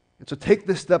 And so take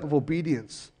this step of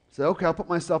obedience. Say, okay, I'll put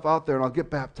myself out there and I'll get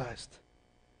baptized.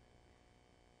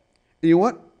 And you know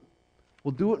what?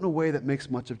 We'll do it in a way that makes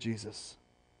much of Jesus.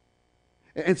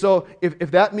 And so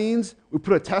if that means we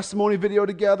put a testimony video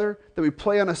together that we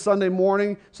play on a Sunday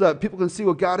morning so that people can see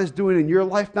what God is doing in your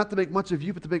life, not to make much of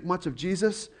you, but to make much of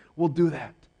Jesus, we'll do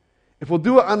that. If we'll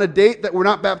do it on a date that we're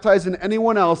not baptizing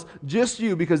anyone else, just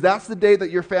you, because that's the day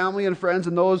that your family and friends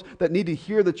and those that need to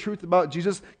hear the truth about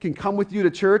Jesus can come with you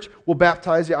to church, we'll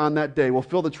baptize you on that day. We'll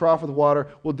fill the trough with water.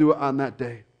 We'll do it on that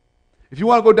day. If you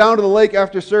want to go down to the lake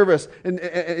after service, and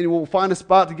we'll find a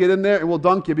spot to get in there, and we'll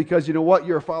dunk you because you know what?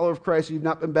 You're a follower of Christ. You've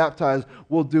not been baptized.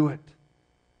 We'll do it.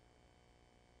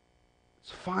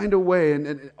 So find a way,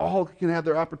 and all can have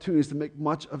their opportunities to make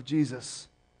much of Jesus.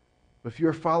 But if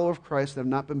you're a follower of Christ and have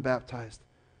not been baptized,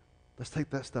 let's take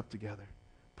that step together.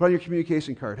 Put on your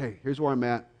communication card, hey, here's where I'm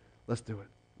at. Let's do it.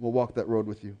 We'll walk that road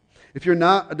with you. If you're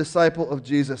not a disciple of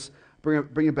Jesus,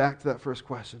 bring it back to that first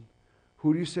question.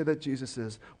 Who do you say that Jesus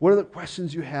is? What are the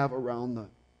questions you have around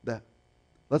that?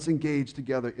 Let's engage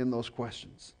together in those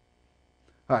questions.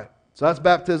 All right, so that's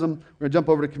baptism. We're going to jump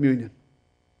over to communion.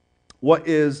 What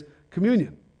is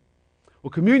communion?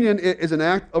 Well, communion is an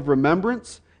act of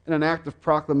remembrance and an act of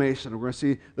proclamation. We're going to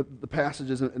see the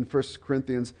passages in 1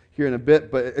 Corinthians here in a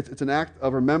bit, but it's an act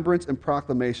of remembrance and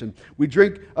proclamation. We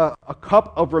drink a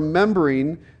cup of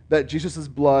remembering that Jesus'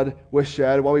 blood was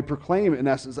shed, while we proclaim, in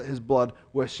essence, that his blood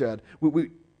was shed.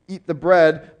 We eat the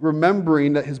bread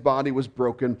remembering that his body was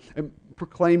broken and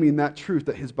proclaiming that truth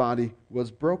that his body was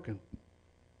broken.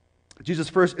 Jesus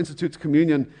first institutes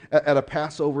communion at a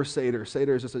Passover Seder.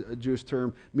 Seder is just a Jewish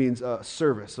term, means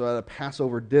service. So at a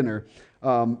Passover dinner.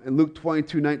 In Luke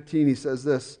 22:19, he says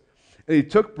this, and he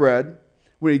took bread.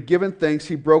 When he had given thanks,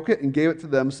 he broke it and gave it to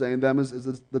them, saying, them is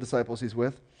the disciples he's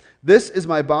with, this is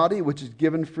my body, which is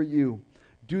given for you.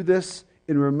 Do this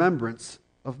in remembrance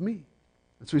of me.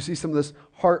 And so we see some of this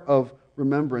heart of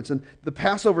remembrance. And the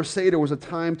Passover Seder was a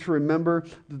time to remember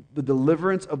the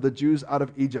deliverance of the Jews out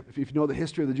of Egypt. If you know the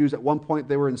history of the Jews, at one point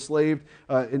they were enslaved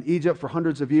in Egypt for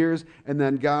hundreds of years, and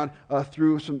then God,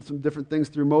 through some different things,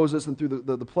 through Moses and through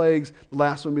the plagues, the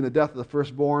last one being the death of the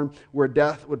firstborn, where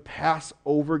death would pass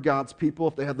over God's people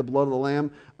if they had the blood of the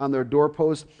Lamb on their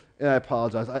doorposts. And I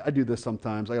apologize. I do this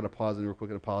sometimes. I got to pause and real quick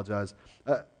and apologize.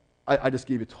 I just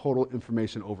gave you total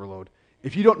information overload.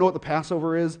 If you don't know what the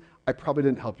Passover is, I probably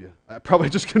didn't help you. I probably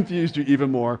just confused you even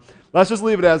more. Let's just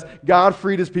leave it as God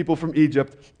freed his people from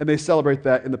Egypt, and they celebrate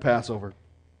that in the Passover.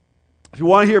 If you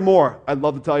want to hear more, I'd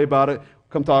love to tell you about it.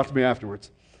 Come talk to me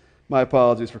afterwards. My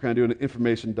apologies for kind of doing an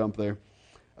information dump there.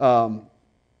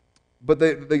 But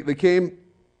they came.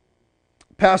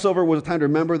 Passover was a time to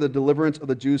remember the deliverance of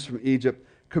the Jews from Egypt.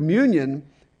 Communion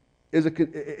is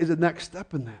a next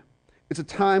step in that. It's a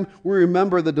time where we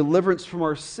remember the deliverance from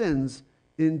our sins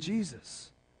in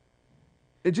Jesus.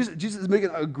 And Jesus is making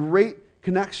a great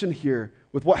connection here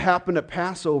with what happened at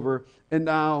Passover and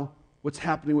now what's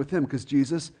happening with him, because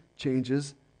Jesus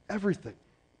changes everything.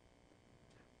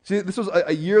 See, this was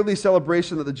a yearly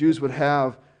celebration that the Jews would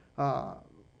have.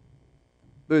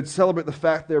 They would celebrate the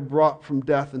fact they're brought from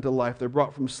death into life. They're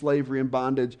brought from slavery and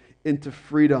bondage into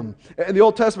freedom. And the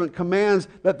Old Testament commands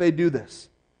that they do this,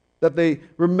 that they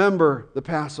remember the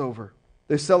Passover.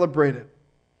 They celebrate it.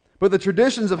 But the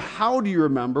traditions of how do you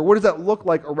remember, what does that look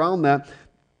like around that,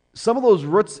 some of those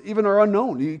roots even are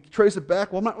unknown. You trace it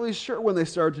back, well, I'm not really sure when they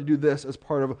started to do this as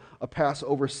part of a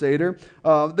Passover Seder.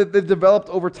 They've developed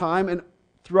over time and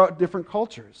throughout different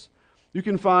cultures. You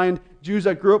can find Jews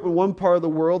that grew up in one part of the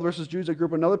world versus Jews that grew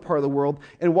up in another part of the world.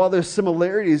 And while there's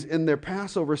similarities in their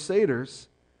Passover Seders,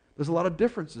 there's a lot of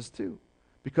differences too,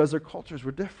 because their cultures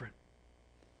were different.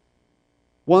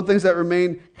 One of the things that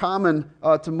remained common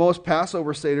to most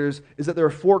Passover Seders is that there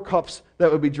were 4 cups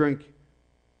that would be drink.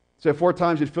 So 4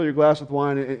 times you'd fill your glass with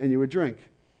wine and you would drink.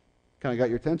 Kind of got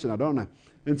your attention now, don't I?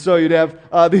 And so you'd have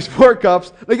these 4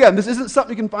 cups. Again, this isn't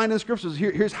something you can find in the scriptures.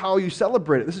 Here's how you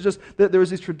celebrate it. This is just that there was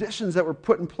these traditions that were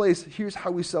put in place. Here's how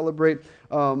we celebrate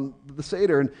the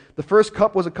Seder. And the first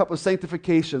cup was a cup of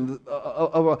sanctification,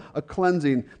 of a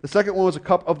cleansing. The second one was a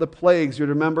cup of the plagues. You'd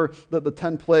remember the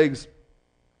 10 plagues.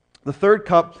 The third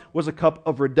cup was a cup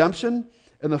of redemption,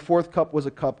 and the fourth cup was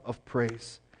a cup of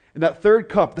praise. And that third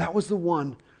cup, that was the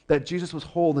one that Jesus was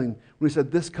holding when he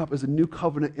said, this cup is a new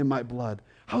covenant in my blood.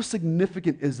 How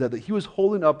significant is that he was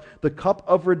holding up the cup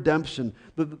of redemption,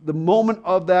 the moment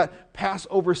of that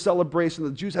Passover celebration.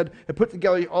 The Jews had put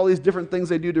together all these different things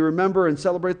they do to remember and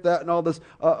celebrate that and all this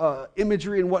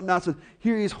imagery and whatnot. So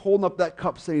here he's holding up that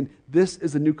cup saying, this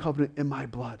is a new covenant in my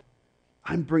blood.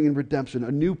 I'm bringing redemption,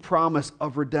 a new promise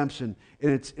of redemption,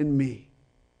 and it's in me.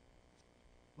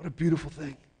 What a beautiful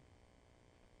thing.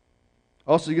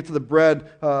 Also, you get to the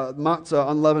bread, matzah,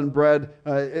 unleavened bread,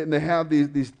 and they have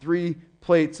these 3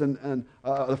 plates. And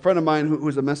a friend of mine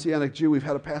who's a Messianic Jew, we've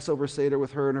had a Passover Seder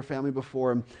with her and her family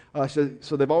before. And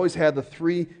so they've always had the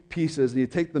 3 pieces. And you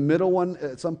take the middle one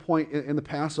at some point in the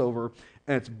Passover,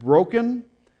 and it's broken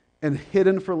and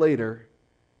hidden for later.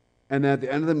 And then at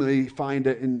the end of the meal, you find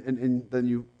it, and then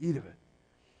you eat of it.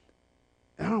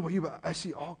 And I don't know about you, but I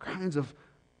see all kinds of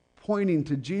pointing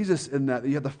to Jesus in that.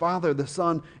 You have the Father, the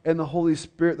Son, and the Holy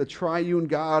Spirit, the triune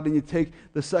God, and you take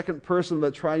the second person of the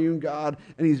triune God,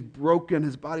 and he's broken.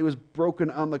 His body was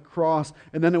broken on the cross,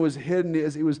 and then it was hidden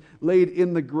as he was laid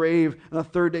in the grave. And the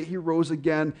third day he rose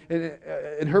again. And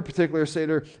in her particular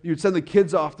Seder, you'd send the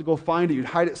kids off to go find it. You'd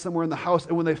hide it somewhere in the house,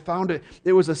 and when they found it,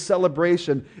 it was a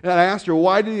celebration. And I asked her,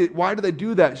 why do they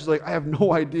do that? She's like, I have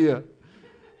no idea.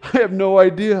 I have no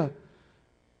idea.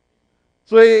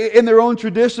 So in their own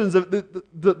traditions,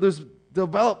 there's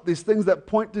developed these things that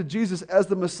point to Jesus as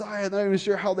the Messiah. I'm not even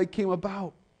sure how they came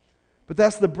about. But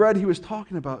that's the bread he was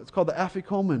talking about. It's called the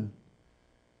afikomen.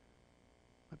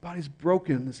 My body's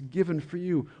broken. It's given for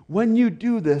you. When you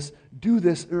do this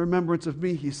in remembrance of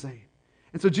me, he's saying.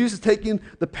 And so Jesus is taking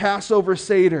the Passover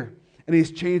Seder, and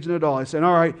he's changing it all. He's saying,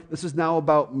 all right, this is now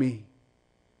about me.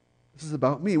 This is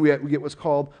about me. We get what's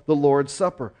called the Lord's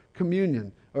Supper,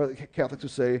 communion. Or Catholics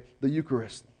would say the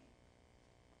Eucharist.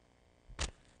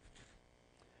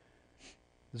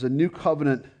 There's a new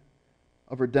covenant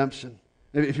of redemption.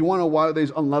 If you want to know why they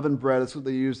use unleavened bread, that's what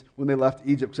they used when they left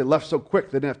Egypt, because they left so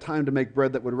quick they didn't have time to make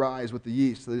bread that would rise with the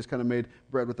yeast. So they just kind of made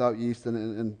bread without yeast,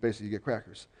 and basically you get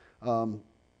crackers. So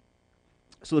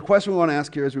the question we want to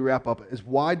ask here as we wrap up is,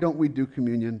 why don't we do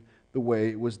communion the way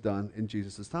it was done in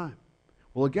Jesus' time?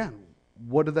 Well, again,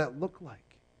 what did that look like?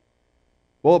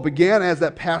 Well, it began as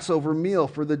that Passover meal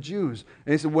for the Jews.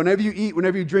 And he said, whenever you eat,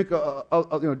 whenever you drink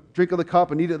drink of the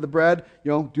cup and eat of the bread,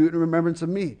 do it in remembrance of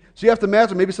me. So you have to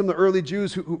imagine maybe some of the early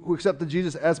Jews who accepted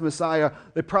Jesus as Messiah,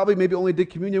 they probably maybe only did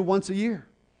communion once a year.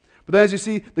 But then as you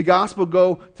see the gospel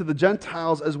go to the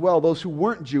Gentiles as well, those who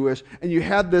weren't Jewish, and you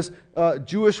had this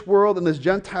Jewish world and this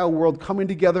Gentile world coming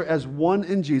together as one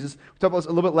in Jesus. We talked about this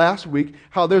a little bit last week,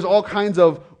 how there's all kinds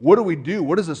of, what do we do?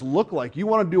 What does this look like? You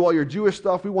want to do all your Jewish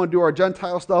stuff, we want to do our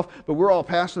Gentile stuff, but we're all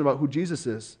passionate about who Jesus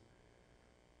is.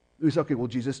 We say, okay, well,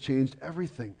 Jesus changed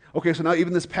everything. Okay, so now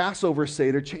even this Passover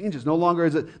Seder changes. No longer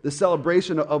is it the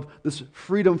celebration of this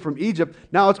freedom from Egypt.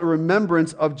 Now it's a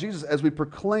remembrance of Jesus as we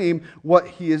proclaim what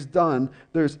he has done.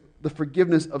 There's the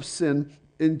forgiveness of sin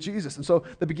in Jesus. And so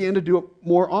they began to do it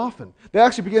more often. They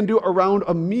actually began to do it around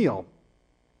a meal.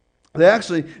 They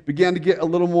actually began to get a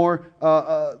little more,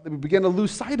 they began to lose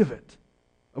sight of it,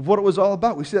 of what it was all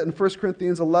about. We see that in 1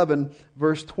 Corinthians 11,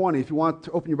 verse 20. If you want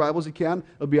to open your Bibles, you can.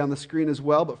 It'll be on the screen as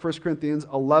well. But 1 Corinthians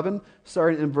 11,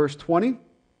 starting in verse 20.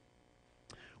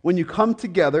 When you come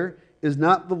together, is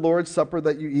not the Lord's Supper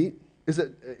that you eat?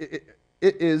 It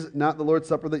is not the Lord's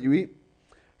Supper that you eat?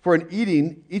 For in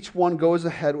eating, each one goes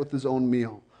ahead with his own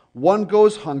meal. One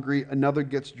goes hungry, another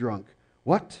gets drunk.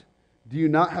 What? Do you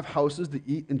not have houses to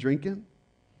eat and drink in?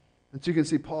 And so you can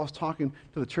see Paul's talking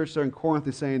to the church there in Corinth.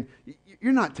 He's saying,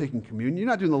 you're not taking communion. You're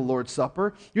not doing the Lord's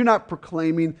Supper. You're not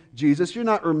proclaiming Jesus. You're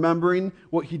not remembering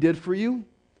what he did for you.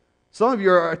 Some of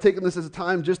you are taking this as a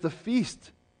time just to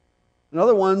feast. And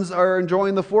other ones are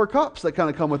enjoying the 4 cups that kind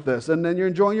of come with this. And then you're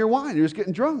enjoying your wine. You're just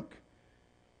getting drunk.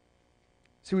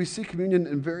 See, we see communion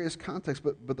in various contexts,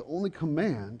 but the only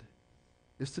command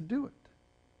is to do it.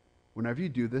 Whenever you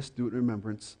do this, do it in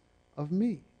remembrance of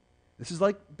me. This is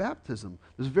like baptism.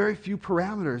 There's very few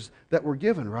parameters that we're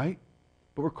given, right?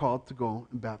 But we're called to go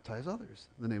and baptize others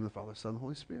in the name of the Father, Son, and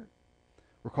Holy Spirit.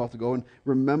 We're called to go and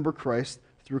remember Christ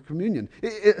through communion.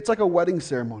 It's like a wedding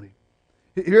ceremony.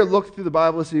 Here, look through the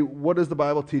Bible and see, what does the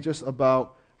Bible teach us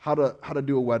about how to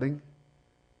do a wedding?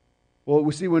 Well,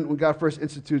 we see when God first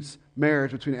institutes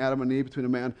marriage between Adam and Eve, between a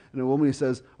man and a woman, he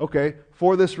says, okay,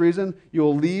 for this reason, you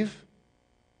will leave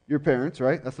your parents,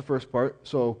 right? That's the first part.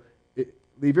 So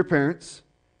leave your parents,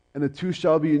 and the two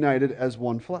shall be united as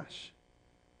one flesh.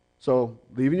 So,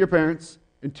 leaving your parents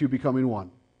and two becoming one.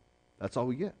 That's all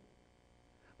we get.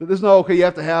 But there's no, okay, you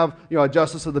have to have, a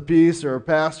justice of the peace or a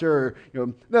pastor,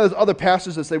 or, there's other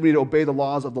pastors that say we need to obey the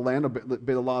laws of the land,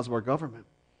 obey the laws of our government.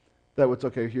 That was,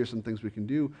 okay, here's some things we can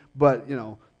do. But,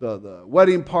 the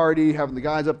wedding party, having the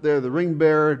guys up there, the ring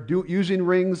bearer, using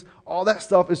rings, all that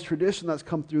stuff is tradition that's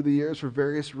come through the years for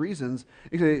various reasons.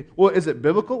 You say, well, is it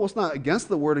biblical? Well, it's not against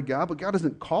the Word of God, but God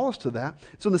doesn't call us to that.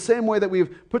 So in the same way that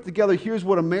we've put together, here's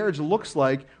what a marriage looks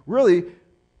like, really,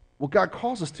 what God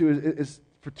calls us to is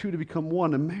for two to become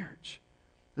one in marriage.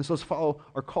 And so let's follow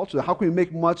our culture. How can we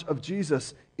make much of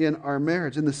Jesus in our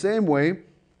marriage? In the same way,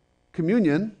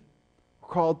 communion, we're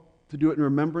called to do it in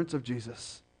remembrance of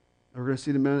Jesus. And we're going to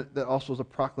see in a minute that also is a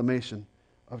proclamation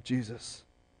of Jesus.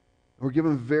 And we're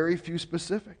given very few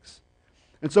specifics.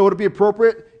 And so would it be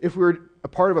appropriate if we were a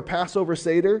part of a Passover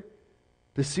Seder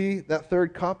to see that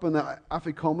third cup and the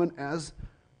afikomen as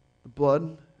the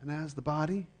blood and as the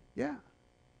body? Yeah.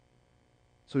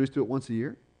 So we just do it once a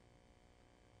year?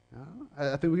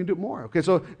 I think we can do it more. Okay,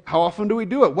 so how often do we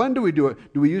do it? When do we do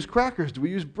it? Do we use crackers? Do we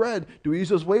use bread? Do we use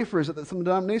those wafers that some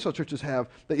denominational churches have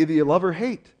that either you love or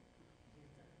hate?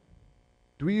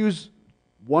 Do we use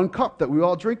one cup that we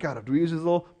all drink out of? Do we use these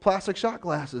little plastic shot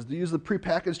glasses? Do we use the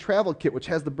prepackaged travel kit, which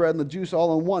has the bread and the juice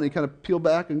all in one? You kind of peel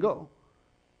back and go.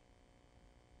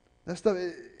 That stuff,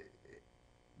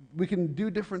 we can do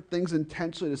different things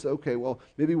intentionally to say, okay, well,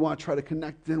 maybe we want to try to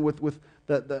connect in with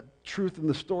that truth in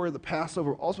the story of the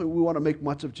Passover. Also, we want to make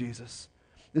much of Jesus.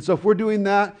 And so if we're doing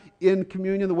that in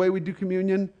communion, the way we do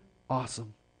communion,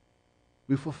 awesome.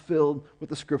 We fulfilled what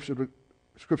the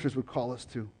scriptures would call us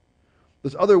to.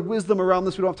 There's other wisdom around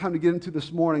this we don't have time to get into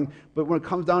this morning, but when it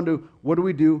comes down to what do,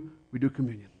 we do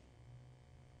communion.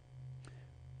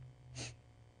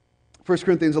 1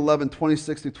 Corinthians 11,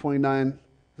 26 through 29.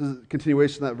 This is a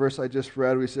continuation of that verse I just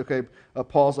read. We say, okay,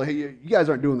 Paul's like, hey, you guys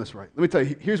aren't doing this right. Let me tell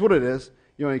you, here's what it is.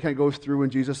 You know, he kind of goes through when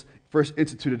Jesus first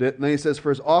instituted it. And then he says, for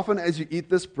as often as you eat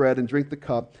this bread and drink the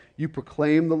cup, you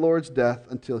proclaim the Lord's death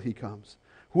until he comes.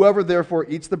 Whoever therefore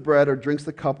eats the bread or drinks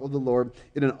the cup of the Lord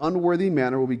in an unworthy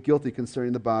manner will be guilty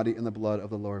concerning the body and the blood of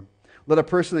the Lord. Let a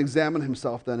person examine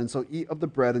himself then, and so eat of the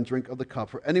bread and drink of the cup.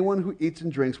 For anyone who eats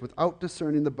and drinks without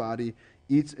discerning the body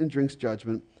eats and drinks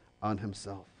judgment on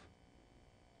himself.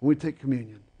 When we take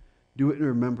communion, do it in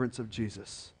remembrance of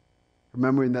Jesus,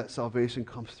 remembering that salvation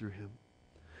comes through him.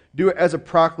 Do it as a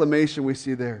proclamation we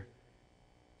see there.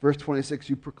 Verse 26,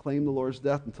 you proclaim the Lord's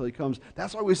death until he comes.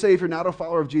 That's why we say if you're not a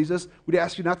follower of Jesus, we'd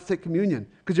ask you not to take communion.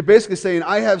 Because you're basically saying,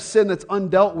 I have sin that's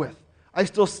undealt with. I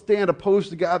still stand opposed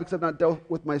to God because I've not dealt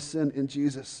with my sin in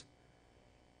Jesus.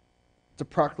 It's a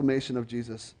proclamation of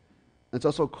Jesus. And it's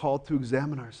also called to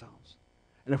examine ourselves.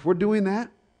 And if we're doing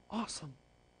that, awesome.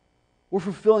 We're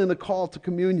fulfilling the call to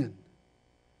communion.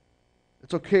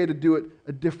 It's okay to do it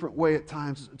a different way at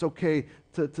times. It's okay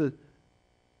to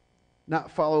not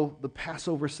follow the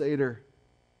Passover Seder.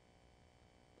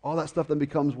 All that stuff then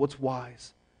becomes what's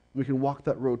wise. We can walk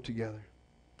that road together.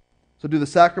 So do the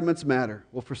sacraments matter?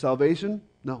 Well, for salvation,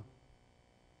 no.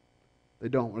 They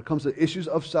don't. When it comes to issues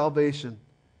of salvation,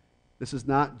 this is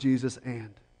not Jesus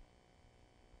and.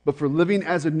 But for living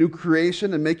as a new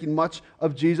creation and making much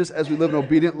of Jesus as we live an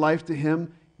obedient life to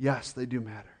him, yes, they do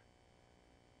matter.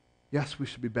 Yes, we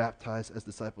should be baptized as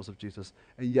disciples of Jesus.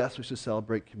 And yes, we should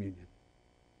celebrate communion.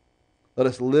 Let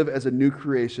us live as a new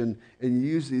creation and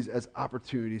use these as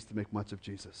opportunities to make much of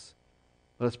Jesus.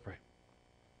 Let us pray.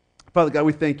 Father God,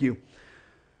 we thank you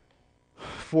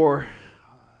for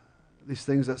these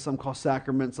things that some call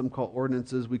sacraments, some call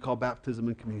ordinances, we call baptism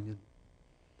and communion.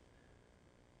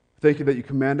 Thank you that you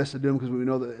command us to do them because we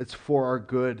know that it's for our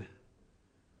good.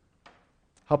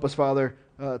 Help us, Father,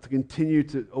 to continue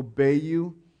to obey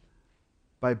you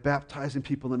by baptizing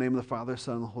people in the name of the Father,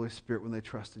 Son, and the Holy Spirit when they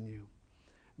trust in you.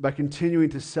 By continuing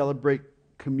to celebrate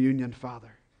communion,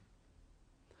 Father.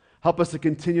 Help us to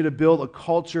continue to build a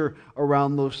culture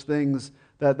around those things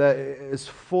that is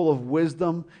full of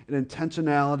wisdom and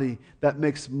intentionality that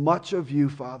makes much of you,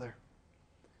 Father.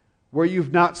 Where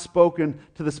you've not spoken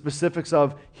to the specifics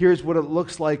of, here's what it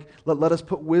looks like, let us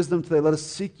put wisdom today. Let us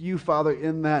seek you, Father,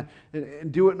 in that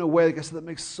and do it in a way, like I said, that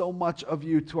makes so much of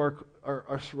you to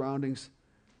our surroundings.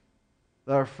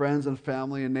 That our friends and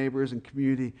family and neighbors and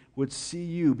community would see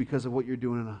you because of what you're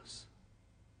doing in us.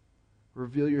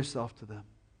 Reveal yourself to them.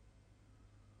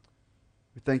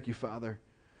 We thank you, Father,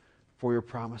 for your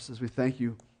promises. We thank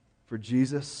you for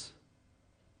Jesus.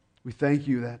 We thank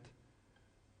you that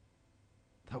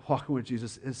walking with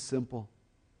Jesus is simple.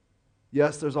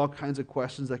 Yes, there's all kinds of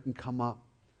questions that can come up.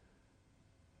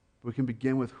 But we can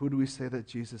begin with, who do we say that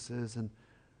Jesus is? And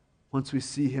once we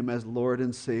see him as Lord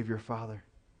and Savior, Father,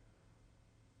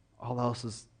 all else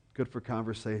is good for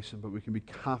conversation, but we can be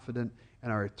confident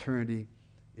in our eternity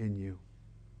in you.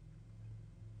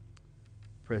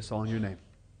 Pray us all in your name.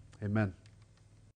 Amen.